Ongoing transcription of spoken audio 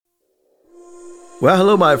Well,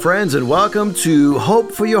 hello, my friends, and welcome to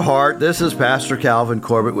Hope for Your Heart. This is Pastor Calvin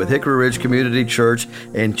Corbett with Hickory Ridge Community Church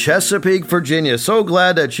in Chesapeake, Virginia. So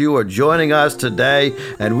glad that you are joining us today,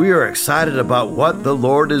 and we are excited about what the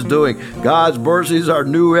Lord is doing. God's mercies are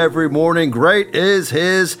new every morning. Great is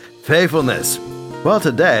His faithfulness. Well,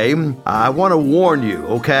 today, I want to warn you,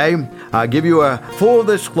 okay? I'll give you a full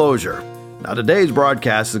disclosure. Now, today's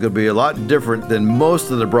broadcast is going to be a lot different than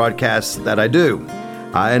most of the broadcasts that I do.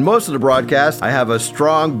 In most of the broadcasts, I have a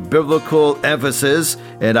strong biblical emphasis,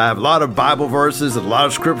 and I have a lot of Bible verses and a lot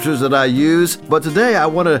of scriptures that I use. But today, I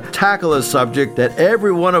want to tackle a subject that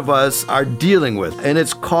every one of us are dealing with, and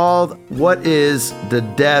it's called, what is the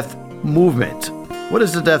death movement? What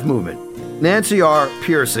is the death movement? Nancy R.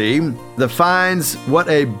 Piercy defines what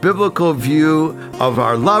a biblical view of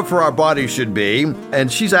our love for our body should be,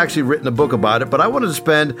 and she's actually written a book about it, but I wanted to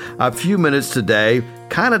spend a few minutes today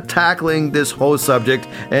kind of tackling this whole subject,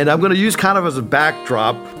 and I'm going to use kind of as a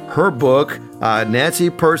backdrop her book. Nancy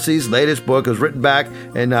Piercy's latest book was written back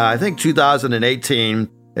in, I think, 2018.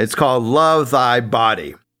 It's called Love Thy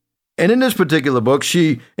Body. And in this particular book,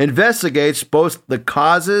 she investigates both the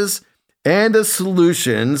causes and the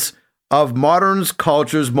solutions of modern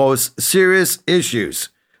culture's most serious issues.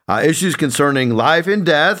 Issues concerning life and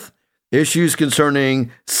death, issues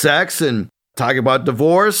concerning sex and talking about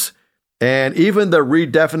divorce, and even the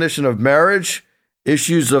redefinition of marriage,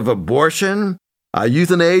 issues of abortion,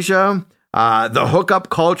 euthanasia, the hookup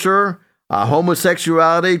culture,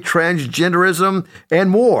 homosexuality, transgenderism, and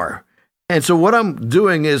more. And so what I'm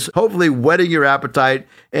doing is hopefully whetting your appetite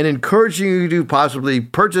and encouraging you to possibly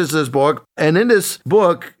purchase this book. And in this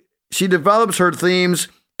book, she develops her themes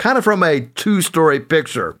kind of from a two-story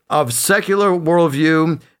picture of secular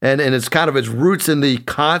worldview, and it's kind of its roots in the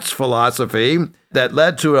Kant's philosophy that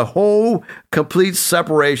led to a whole complete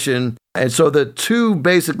separation. And so the two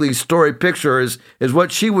basically story pictures is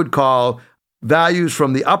what she would call values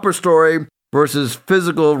from the upper story versus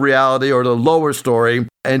physical reality or the lower story.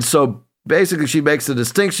 And so basically she makes a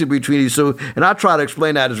distinction between these two, and I'll try to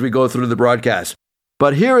explain that as we go through the broadcast.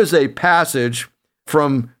 But here is a passage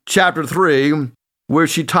from chapter 3, where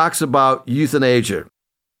she talks about euthanasia.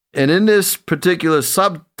 And in this particular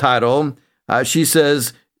subtitle, she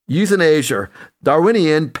says, Euthanasia,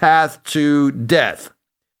 Darwinian Path to Death.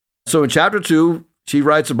 So in chapter 2, she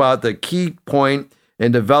writes about the key point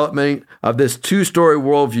in development of this two-story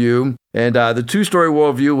worldview. And the two-story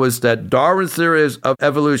worldview was that Darwin's theory of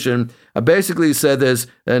evolution basically said there's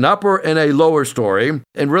an upper and a lower story.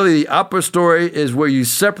 And really, the upper story is where you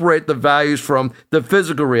separate the values from the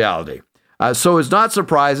physical reality. So it's not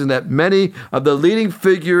surprising that many of the leading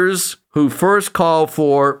figures who first called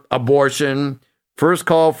for abortion, first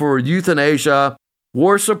called for euthanasia,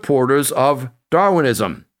 were supporters of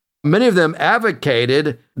Darwinism. Many of them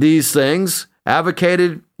advocated these things,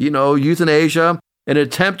 euthanasia, an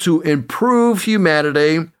attempt to improve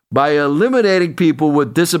humanity by eliminating people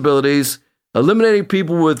with disabilities, eliminating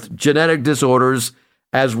people with genetic disorders,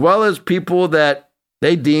 as well as people that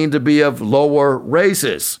they deemed to be of lower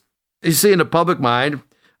races. You see, in the public mind,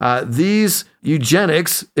 these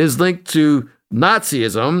eugenics is linked to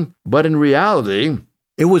Nazism, but in reality,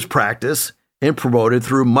 it was practiced and promoted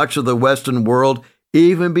through much of the Western world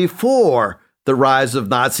even before the rise of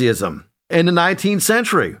Nazism. In the 19th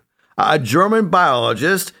century, a German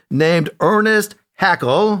biologist named Ernest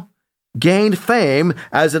Haeckel gained fame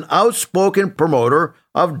as an outspoken promoter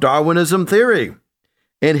of Darwinism theory.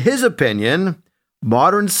 In his opinion,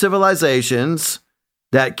 modern civilizations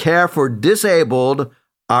that care for disabled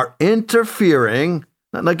are interfering.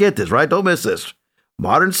 Now get this, right? Don't miss this.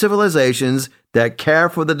 Modern civilizations that care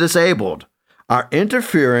for the disabled are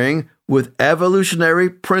interfering with evolutionary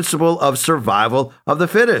principle of survival of the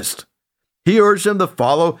fittest. He urged them to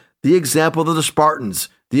follow the example of the Spartans,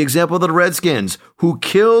 the example of the Redskins, who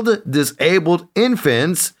killed disabled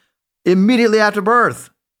infants immediately after birth.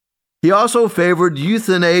 He also favored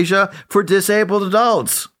euthanasia for disabled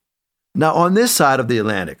adults. Now, on this side of the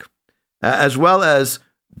Atlantic, as well as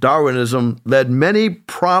Darwinism, led many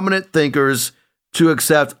prominent thinkers to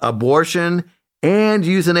accept abortion and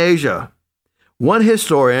euthanasia. One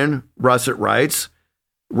historian, Russett writes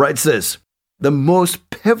this: the most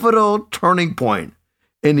pivotal turning point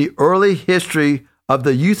in the early history of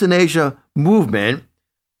the euthanasia movement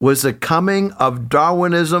was the coming of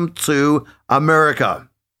Darwinism to America.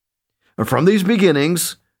 And from these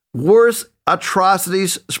beginnings, worse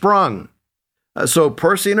atrocities sprung. So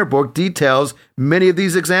Piercy in her book details many of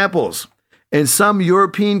these examples. In some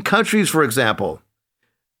European countries, for example,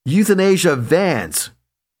 euthanasia vans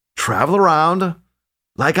travel around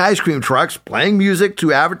like ice cream trucks, playing music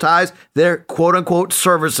to advertise their quote-unquote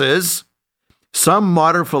services. Some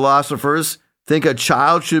modern philosophers think a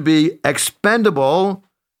child should be expendable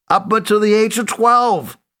up until the age of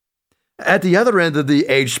 12. At the other end of the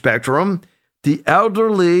age spectrum, the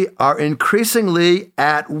elderly are increasingly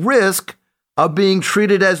at risk of being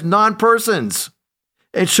treated as non-persons.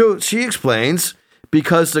 And so she explains,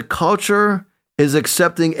 because the culture is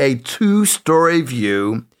accepting a two-story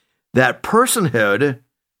view that personhood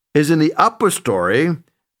is in the upper story,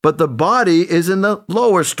 but the body is in the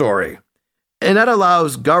lower story. And that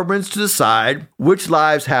allows governments to decide which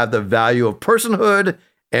lives have the value of personhood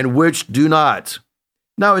and which do not.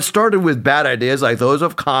 Now, it started with bad ideas like those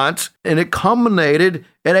of Kant, and it culminated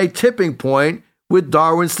at a tipping point with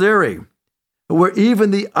Darwin's theory, where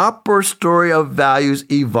even the upper story of values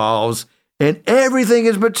evolves and everything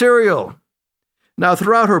is material. Now,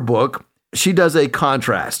 throughout her book, she does a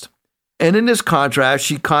contrast. And in this contrast,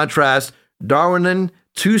 she contrasts Darwinian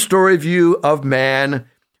two-story view of man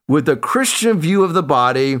with the Christian view of the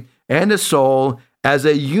body and the soul as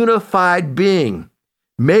a unified being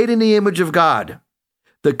made in the image of God.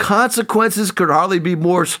 The consequences could hardly be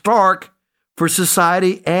more stark for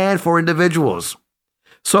society and for individuals.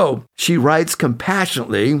 So she writes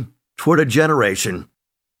compassionately toward a generation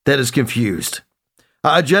that is confused.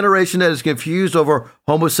 A generation that is confused over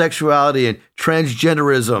homosexuality and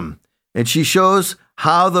transgenderism. And she shows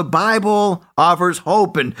how the Bible offers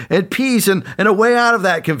hope and peace and a way out of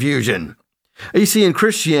that confusion. You see, in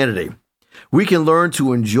Christianity, we can learn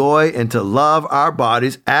to enjoy and to love our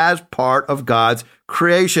bodies as part of God's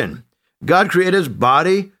creation. God created his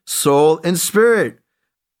body, soul, and spirit.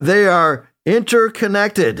 They are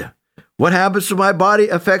interconnected. What happens to my body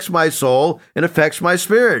affects my soul and affects my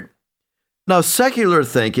spirit. Now, secular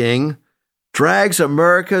thinking drags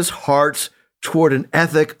America's hearts toward an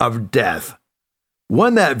ethic of death,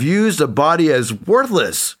 one that views the body as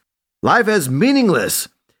worthless, life as meaningless,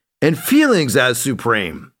 and feelings as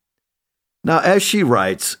supreme. Now, as she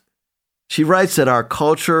writes that our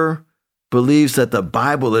culture believes that the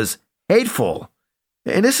Bible is hateful.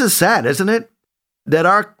 And this is sad, isn't it? That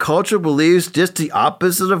our culture believes just the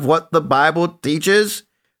opposite of what the Bible teaches.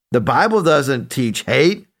 The Bible doesn't teach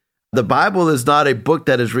hate. The Bible is not a book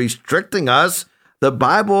that is restricting us. The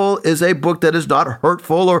Bible is a book that is not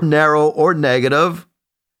hurtful or narrow or negative.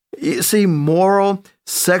 You see, moral,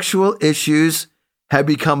 sexual issues have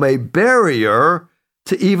become a barrier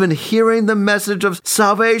to even hearing the message of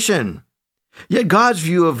salvation. Yet God's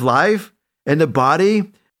view of life and the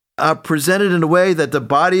body are presented in a way that the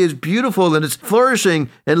body is beautiful and it's flourishing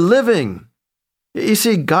and living. You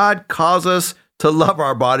see, God calls us to love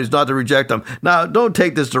our bodies, not to reject them. Now, don't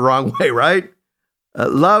take this the wrong way, right?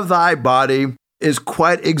 Love thy body is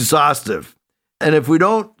quite exhaustive. And if we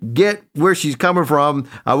don't get where she's coming from,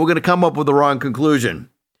 we're going to come up with the wrong conclusion.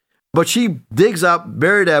 But she digs up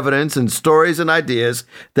buried evidence and stories and ideas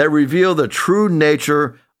that reveal the true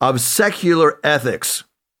nature of secular ethics.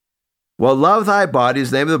 Well, Love Thy Body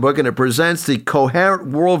is the name of the book, and it presents the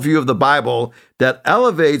coherent worldview of the Bible that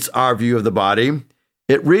elevates our view of the body.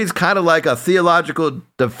 It reads kind of like a theological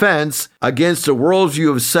defense against the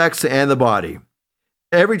worldview of sex and the body.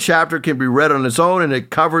 Every chapter can be read on its own, and it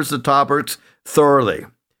covers the topics thoroughly.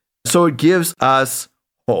 So it gives us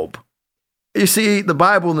hope. You see, the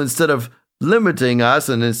Bible, instead of limiting us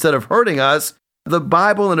and instead of hurting us, the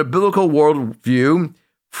Bible in a biblical worldview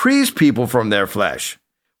frees people from their flesh,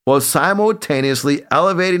 while simultaneously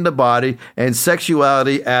elevating the body and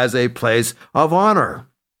sexuality as a place of honor.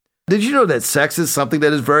 Did you know that sex is something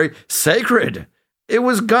that is very sacred? It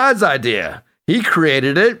was God's idea. He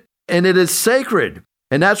created it, and it is sacred.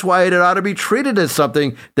 And that's why it ought to be treated as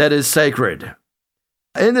something that is sacred.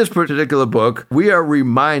 In this particular book, we are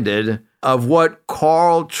reminded of what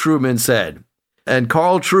Carl Trueman said. And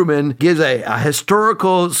Carl Trueman gives a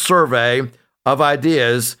historical survey of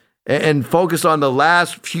ideas and focused on the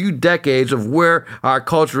last few decades of where our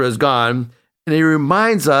culture has gone. And he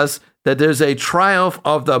reminds us that there's a triumph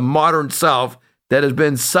of the modern self that has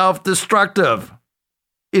been self-destructive.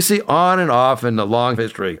 You see, on and off in the long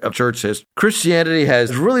history of church history, Christianity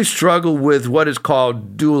has really struggled with what is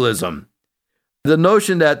called dualism. The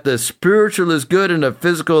notion that the spiritual is good and the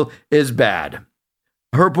physical is bad.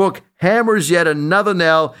 Her book hammers yet another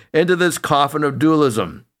nail into this coffin of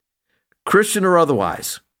dualism. Christian or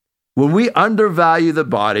otherwise, when we undervalue the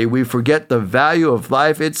body, we forget the value of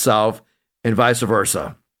life itself and vice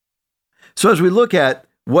versa. So as we look at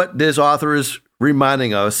what this author is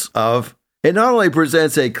reminding us of, it not only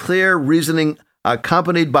presents a clear reasoning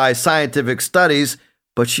accompanied by scientific studies,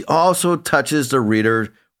 but she also touches the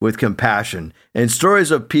reader with compassion and stories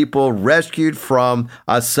of people rescued from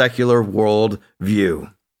a secular world view.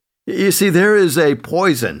 You see, there is a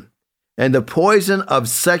poison and the poison of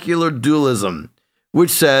secular dualism,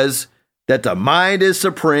 which says that the mind is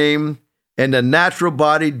supreme and the natural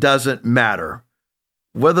body doesn't matter.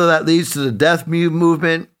 Whether that leads to the death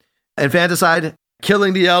movement, infanticide,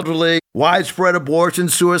 killing the elderly, widespread abortion,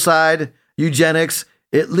 suicide, eugenics,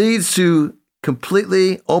 it leads to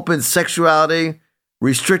completely open sexuality,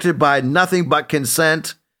 restricted by nothing but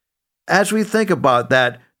consent. As we think about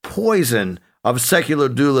that poison of secular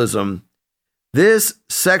dualism, this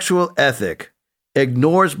sexual ethic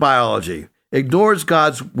ignores biology, ignores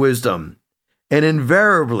God's wisdom, and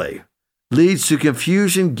invariably leads to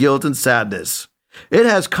confusion, guilt, and sadness. It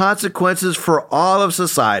has consequences for all of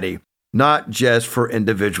society, not just for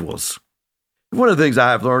individuals. One of the things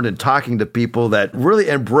I have learned in talking to people that really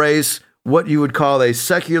embrace what you would call a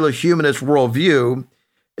secular humanist worldview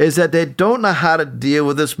is that they don't know how to deal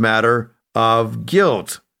with this matter of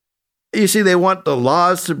guilt. You see, they want the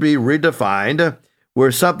laws to be redefined,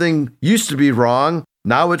 where something used to be wrong,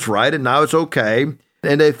 now it's right, and now it's okay.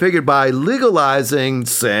 And they figured by legalizing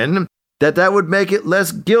sin, that would make it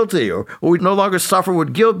less guilty, or we no longer suffer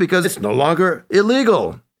with guilt because it's no longer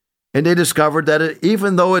illegal. And they discovered that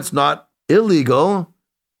even though it's not illegal,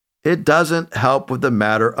 it doesn't help with the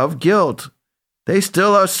matter of guilt. They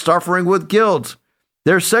still are suffering with guilt.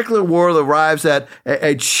 Their secular world arrives at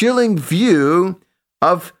a chilling view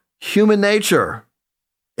of human nature,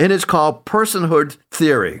 and it's called personhood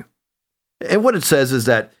theory. And what it says is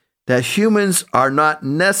that humans are not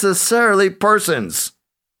necessarily persons.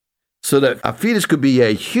 So that a fetus could be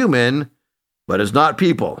a human, but is not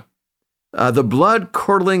people. The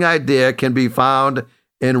blood-curdling idea can be found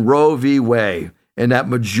in Roe v. Wade, in that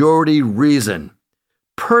majority reason.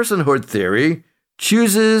 Personhood theory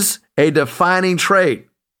chooses a defining trait,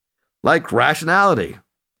 like rationality,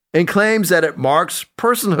 and claims that it marks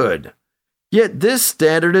personhood. Yet this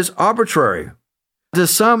standard is arbitrary. To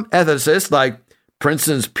some ethicists, like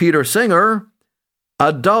Princeton's Peter Singer,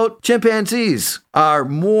 adult chimpanzees are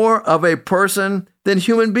more of a person than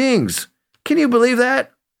human beings. Can you believe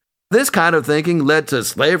that? This kind of thinking led to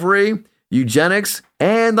slavery, eugenics,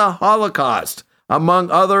 and the Holocaust, among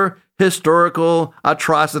other historical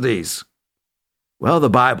atrocities. Well, the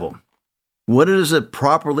Bible, when it is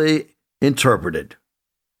properly interpreted,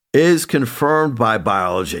 is confirmed by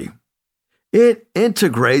biology. It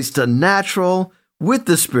integrates the natural with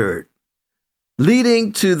the spirit,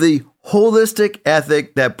 leading to the holistic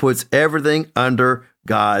ethic that puts everything under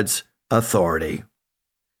God's authority.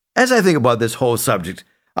 As I think about this whole subject,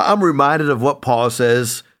 I'm reminded of what Paul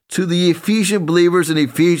says to the Ephesian believers in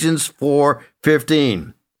Ephesians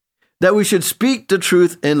 4:15, that we should speak the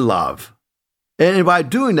truth in love. And by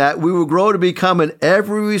doing that, we will grow to become in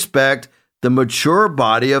every respect the mature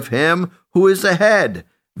body of Him who is the head,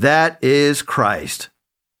 that is Christ.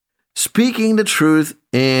 Speaking the truth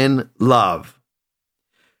in love.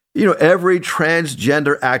 You know, every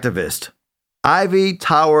transgender activist, Ivy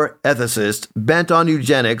Tower ethicist bent on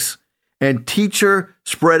eugenics, and teacher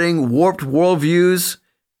spreading warped worldviews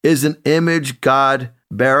is an image God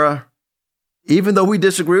bearer. Even though we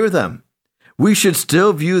disagree with them, we should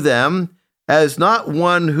still view them as not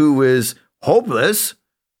one who is hopeless,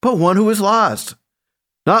 but one who is lost.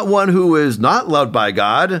 Not one who is not loved by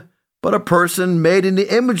God, but a person made in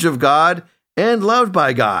the image of God and loved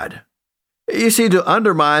by God. You see, to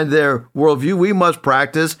undermine their worldview, we must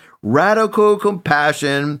practice radical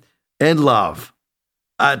compassion and love,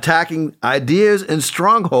 attacking ideas and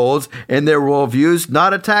strongholds in their worldviews,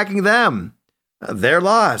 not attacking them. They're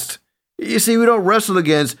lost. You see, we don't wrestle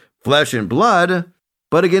against flesh and blood,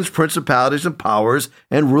 but against principalities and powers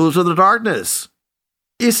and rulers of the darkness.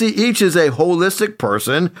 You see, each is a holistic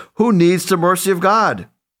person who needs the mercy of God.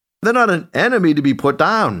 They're not an enemy to be put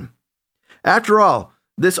down. After all,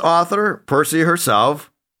 this author, Percy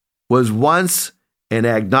herself, was once an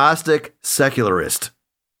agnostic secularist.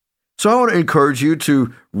 So I want to encourage you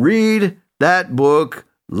to read that book,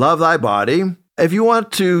 Love Thy Body, if you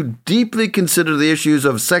want to deeply consider the issues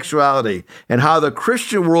of sexuality and how the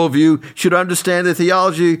Christian worldview should understand the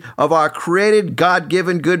theology of our created,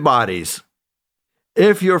 God-given good bodies.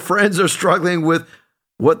 If your friends are struggling with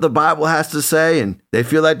what the Bible has to say and they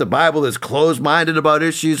feel like the Bible is closed-minded about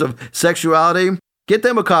issues of sexuality, get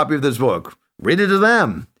them a copy of this book. Read it to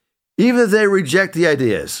them. Even if they reject the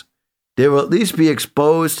ideas, they will at least be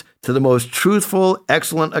exposed to the most truthful,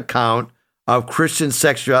 excellent account of Christian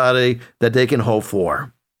sexuality that they can hope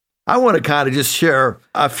for. I want to kind of just share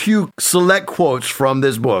a few select quotes from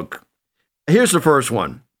this book. Here's the first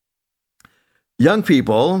one. Young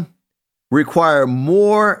people require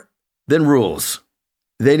more than rules.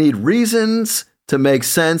 They need reasons to make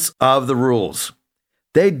sense of the rules.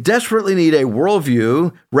 They desperately need a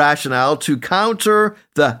worldview rationale to counter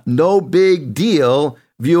the no big deal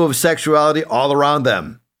view of sexuality all around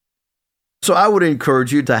them. So I would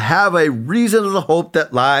encourage you to have a reason of the hope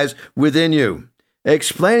that lies within you,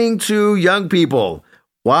 explaining to young people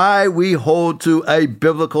why we hold to a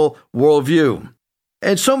biblical worldview.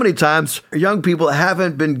 And so many times, young people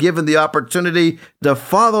haven't been given the opportunity to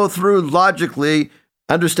follow through logically,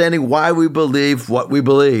 understanding why we believe what we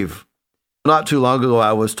believe. Not too long ago,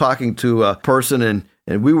 I was talking to a person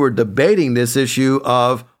and we were debating this issue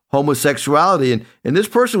of homosexuality. And this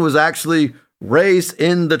person was actually raised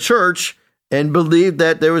in the church and believed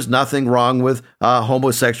that there was nothing wrong with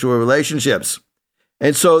homosexual relationships.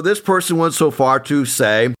 And so this person went so far to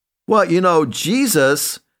say, well,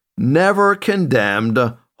 Jesus never condemned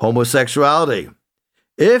homosexuality.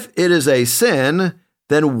 If it is a sin,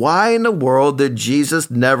 then why in the world did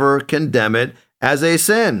Jesus never condemn it as a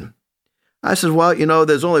sin? I said, well,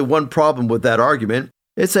 there's only one problem with that argument.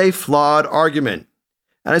 It's a flawed argument.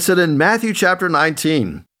 And I said, in Matthew chapter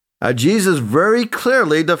 19, Jesus very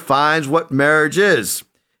clearly defines what marriage is.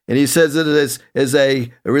 And he says that it is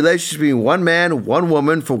a relationship between one man, one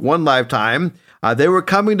woman for one lifetime. They were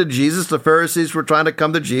coming to Jesus. The Pharisees were trying to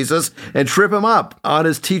come to Jesus and trip him up on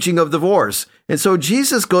his teaching of divorce. And so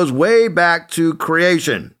Jesus goes way back to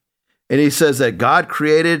creation. And he says that God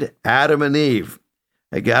created Adam and Eve.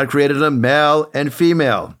 That God created them male and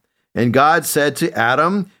female. And God said to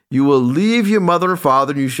Adam, you will leave your mother and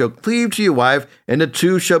father, and you shall cleave to your wife, and the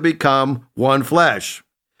two shall become one flesh.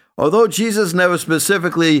 Although Jesus never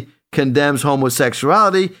specifically condemns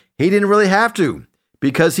homosexuality, he didn't really have to,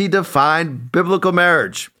 because he defined biblical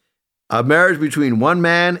marriage, a marriage between one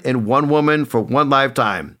man and one woman for one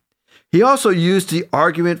lifetime. He also used the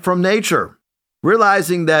argument from nature,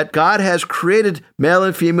 realizing that God has created male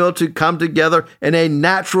and female to come together in a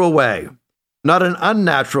natural way, not an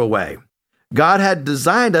unnatural way. God had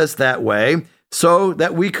designed us that way so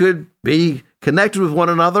that we could be connected with one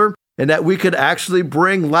another and that we could actually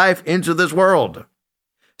bring life into this world.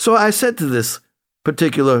 So I said to this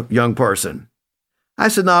particular young person, I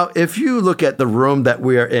said, now, if you look at the room that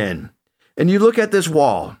we are in and you look at this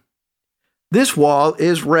wall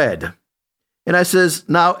is red. And I says,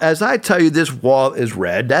 now, as I tell you this wall is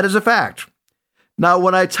red, that is a fact. Now,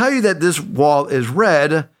 when I tell you that this wall is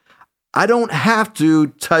red, I don't have to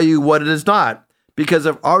tell you what it is not, because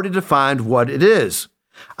I've already defined what it is.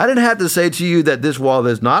 I didn't have to say to you that this wall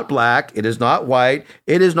is not black, it is not white,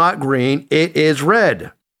 it is not green, it is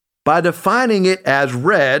red. By defining it as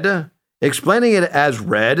red, explaining it as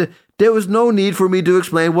red, there was no need for me to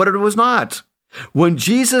explain what it was not. When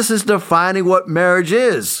Jesus is defining what marriage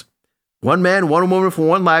is, one man, one woman for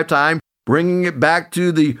one lifetime, bringing it back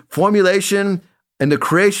to the formulation and the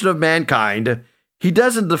creation of mankind, he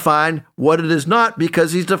doesn't define what it is not,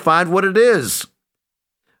 because he's defined what it is.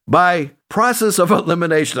 By process of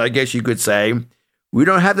elimination, I guess you could say, we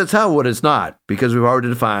don't have to tell what it's not, because we've already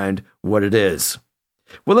defined what it is.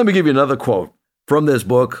 Well, let me give you another quote from this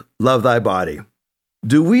book, Love Thy Body.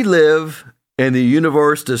 Do we live in the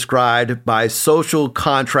universe described by social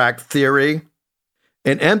contract theory,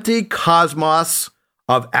 an empty cosmos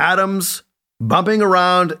of atoms bumping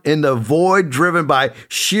around in the void driven by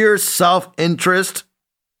sheer self-interest?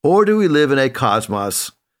 Or do we live in a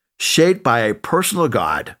cosmos shaped by a personal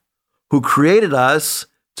God who created us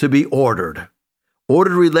to be ordered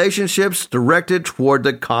relationships directed toward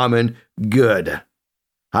the common good?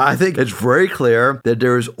 I think it's very clear that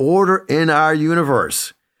there is order in our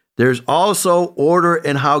universe. There's also order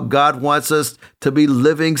in how God wants us to be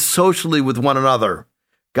living socially with one another.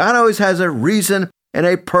 God always has a reason and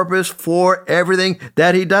a purpose for everything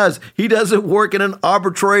that he does. He doesn't work in an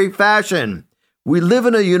arbitrary fashion. We live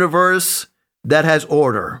in a universe that has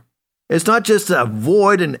order. It's not just a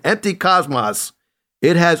void and empty cosmos.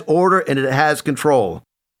 It has order and it has control.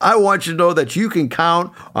 I want you to know that you can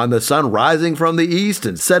count on the sun rising from the east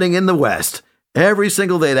and setting in the west. Every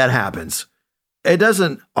single day that happens. It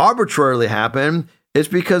doesn't arbitrarily happen. It's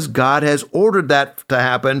because God has ordered that to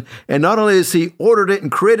happen. And not only has he ordered it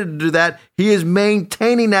and created to do that, he is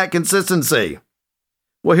maintaining that consistency.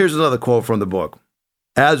 Well, here's another quote from the book.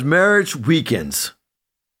 As marriage weakens,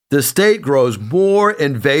 the state grows more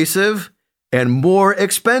invasive and more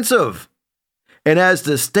expensive. And as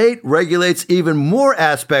the state regulates even more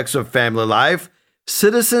aspects of family life,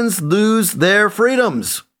 citizens lose their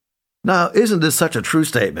freedoms. Now, isn't this such a true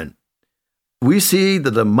statement? We see the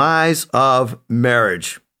demise of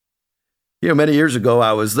marriage. Many years ago,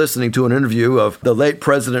 I was listening to an interview of the late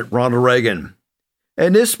President Ronald Reagan.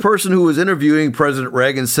 And this person who was interviewing President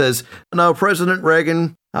Reagan says, "Now, President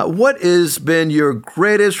Reagan, what has been your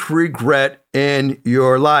greatest regret in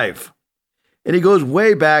your life?" And he goes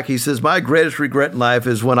way back. He says, "My greatest regret in life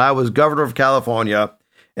is when I was governor of California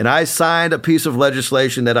and I signed a piece of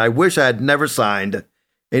legislation that I wish I had never signed."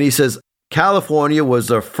 And he says, California was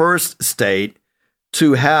the first state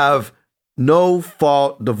to have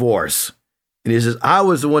no-fault divorce. And he says, I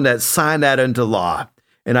was the one that signed that into law.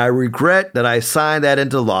 And I regret that I signed that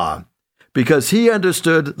into law because he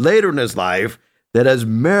understood later in his life that as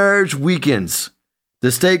marriage weakens,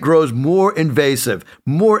 the state grows more invasive,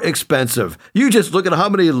 more expensive. You just look at how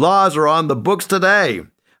many laws are on the books today.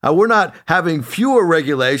 We're not having fewer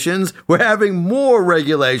regulations. We're having more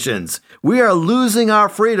regulations. We are losing our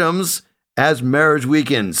freedoms as marriage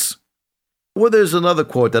weakens. Well, there's another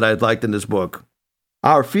quote that I liked in this book.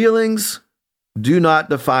 Our feelings do not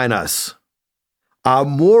define us. Our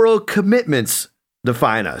moral commitments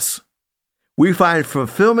define us. We find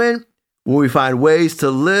fulfillment when we find ways to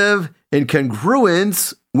live in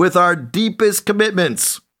congruence with our deepest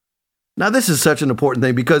commitments. Now, this is such an important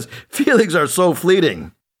thing because feelings are so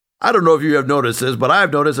fleeting. I don't know if you have noticed this, but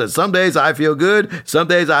I've noticed that some days I feel good, some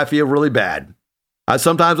days I feel really bad.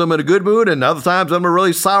 Sometimes I'm in a good mood, and other times I'm in a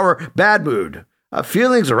really sour, bad mood.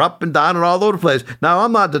 Feelings are up and down and all over the place. Now,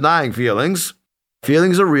 I'm not denying feelings.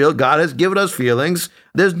 Feelings are real. God has given us feelings.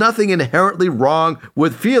 There's nothing inherently wrong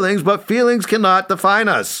with feelings, but feelings cannot define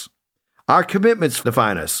us. Our commitments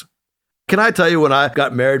define us. Can I tell you, when I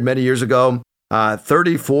got married many years ago,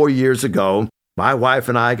 34 years ago, my wife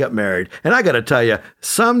and I got married. And I got to tell you,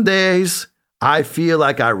 some days I feel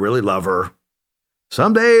like I really love her.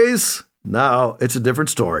 Some days, no, it's a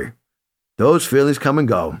different story. Those feelings come and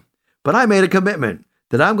go. But I made a commitment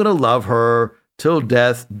that I'm going to love her till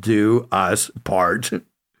death do us part.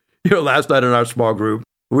 Last night in our small group,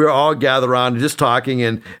 we were all gathered around just talking,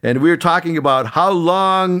 and we were talking about how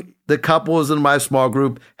long the couples in my small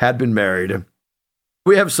group had been married.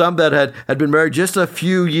 We have some that had been married just a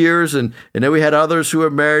few years, and then we had others who were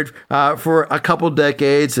married for a couple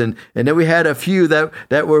decades, and then we had a few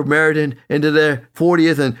that were married into their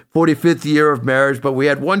 40th and 45th year of marriage. But we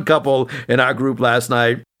had one couple in our group last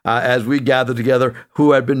night as we gathered together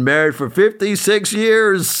who had been married for 56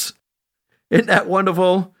 years. Isn't that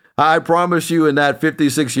wonderful? I promise you, in that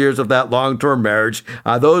 56 years of that long-term marriage,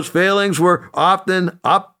 those feelings were often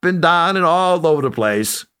up and down and all over the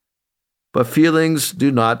place. But feelings do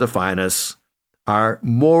not define us. Our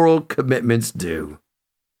moral commitments do.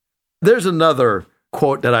 There's another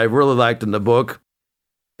quote that I really liked in the book,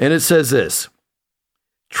 and it says this: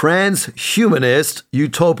 transhumanist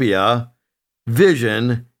utopia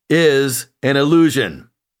vision is an illusion.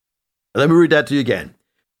 Let me read that to you again.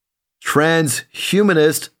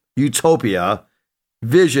 Transhumanist utopia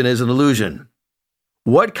vision is an illusion.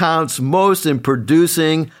 What counts most in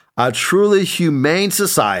producing a truly humane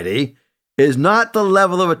society is not the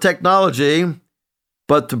level of a technology,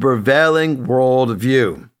 but the prevailing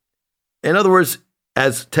worldview. In other words,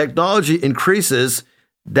 as technology increases,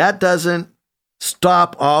 that doesn't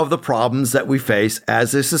stop all of the problems that we face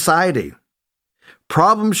as a society.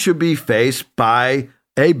 Problems should be faced by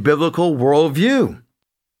a biblical worldview.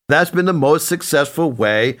 That's been the most successful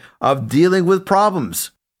way of dealing with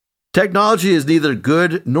problems. Technology is neither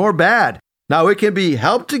good nor bad. Now, it can be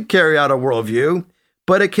helped to carry out a worldview,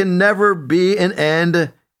 but it can never be an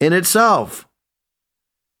end in itself.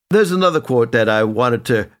 There's another quote that I wanted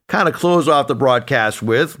to kind of close off the broadcast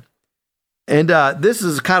with. And this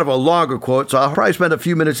is kind of a longer quote, so I'll probably spend a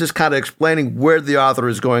few minutes just kind of explaining where the author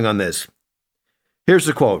is going on this. Here's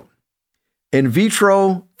the quote. In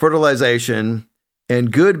vitro fertilization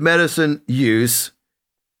and good medicine use,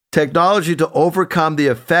 technology to overcome the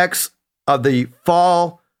effects of the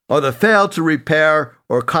fall or the fail to repair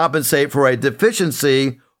or compensate for a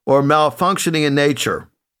deficiency or malfunctioning in nature.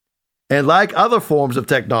 And like other forms of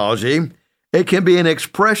technology, it can be an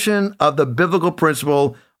expression of the biblical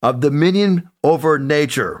principle of dominion over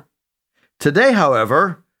nature. Today,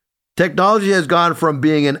 however, technology has gone from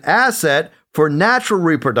being an asset for natural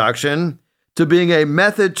reproduction to being a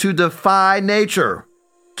method to defy nature,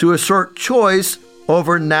 to assert choice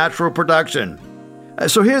over natural production.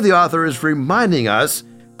 So here the author is reminding us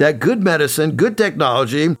that good medicine, good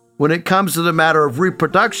technology, when it comes to the matter of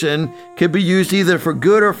reproduction, can be used either for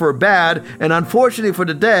good or for bad. And unfortunately for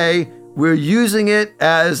today, we're using it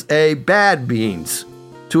as a bad means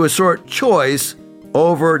to assert choice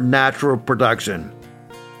over natural production.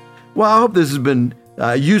 Well, I hope this has been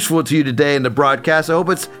useful to you today in the broadcast. I hope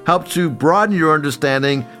it's helped to broaden your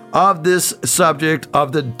understanding of this subject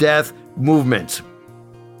of the death movement.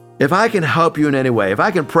 If I can help you in any way, if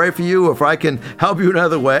I can pray for you, or if I can help you in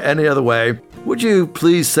any other way, would you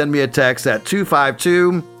please send me a text at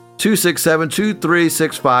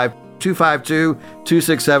 252-267-2365,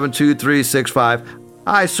 252-267-2365.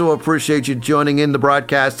 I so appreciate you joining in the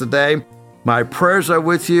broadcast today. My prayers are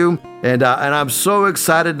with you, and I'm so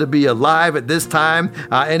excited to be alive at this time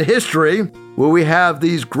in history where we have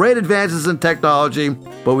these great advances in technology,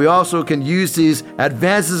 but we also can use these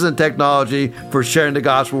advances in technology for sharing the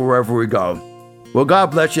gospel wherever we go. Well,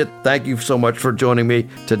 God bless you. Thank you so much for joining me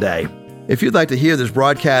today. If you'd like to hear this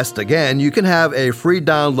broadcast again, you can have a free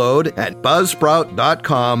download at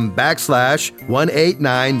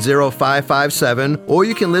buzzsprout.com/1890557, or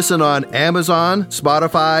you can listen on Amazon,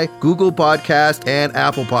 Spotify, Google Podcast, and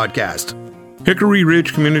Apple Podcast. Hickory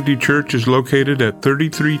Ridge Community Church is located at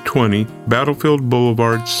 3320 Battlefield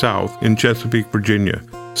Boulevard South in Chesapeake, Virginia.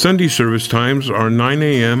 Sunday service times are 9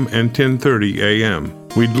 a.m. and 10:30 a.m.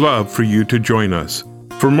 We'd love for you to join us.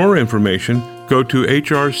 For more information, go to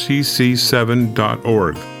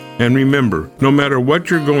hrcc7.org. And remember, no matter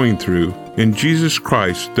what you're going through, in Jesus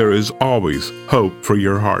Christ there is always hope for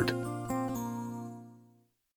your heart.